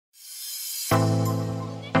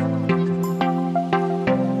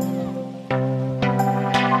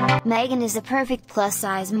Megan is a perfect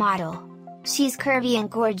plus-size model. She's curvy and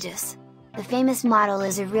gorgeous. The famous model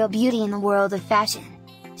is a real beauty in the world of fashion.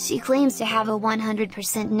 She claims to have a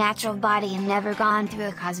 100% natural body and never gone through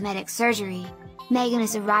a cosmetic surgery. Megan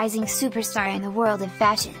is a rising superstar in the world of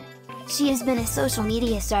fashion. She has been a social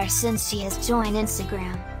media star since she has joined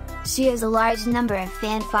Instagram. She has a large number of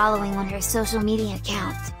fan following on her social media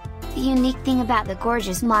account. The unique thing about the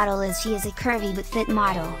gorgeous model is she is a curvy but fit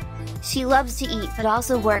model. She loves to eat but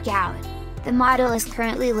also work out. The model is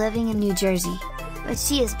currently living in New Jersey, but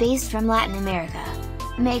she is based from Latin America.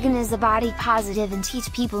 Megan is a body positive and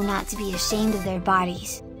teach people not to be ashamed of their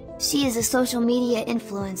bodies. She is a social media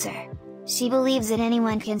influencer. She believes that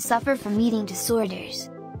anyone can suffer from eating disorders.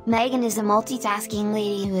 Megan is a multitasking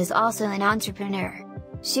lady who is also an entrepreneur.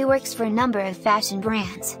 She works for a number of fashion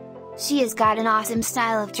brands. She has got an awesome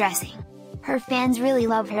style of dressing. Her fans really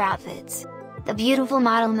love her outfits. The beautiful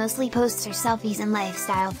model mostly posts her selfies and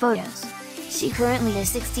lifestyle photos. She currently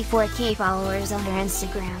has 64K followers on her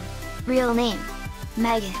Instagram. Real name: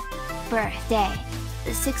 Megan. Birthday: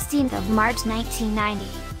 the 16th of March 1990.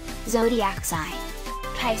 Zodiac sign: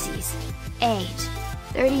 Pisces. Age: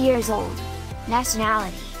 30 years old.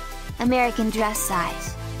 Nationality: American. Dress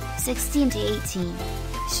size: 16 to 18.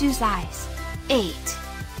 Shoe size: 8.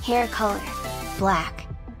 Hair color: black.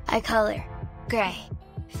 Eye color: gray.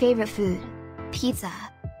 Favorite food: pizza.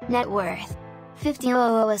 Net worth: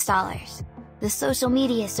 $50,000. The social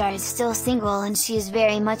media star is still single and she is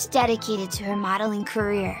very much dedicated to her modeling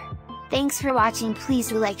career. Thanks for watching. Please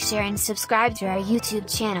do like, share and subscribe to our YouTube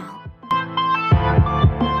channel.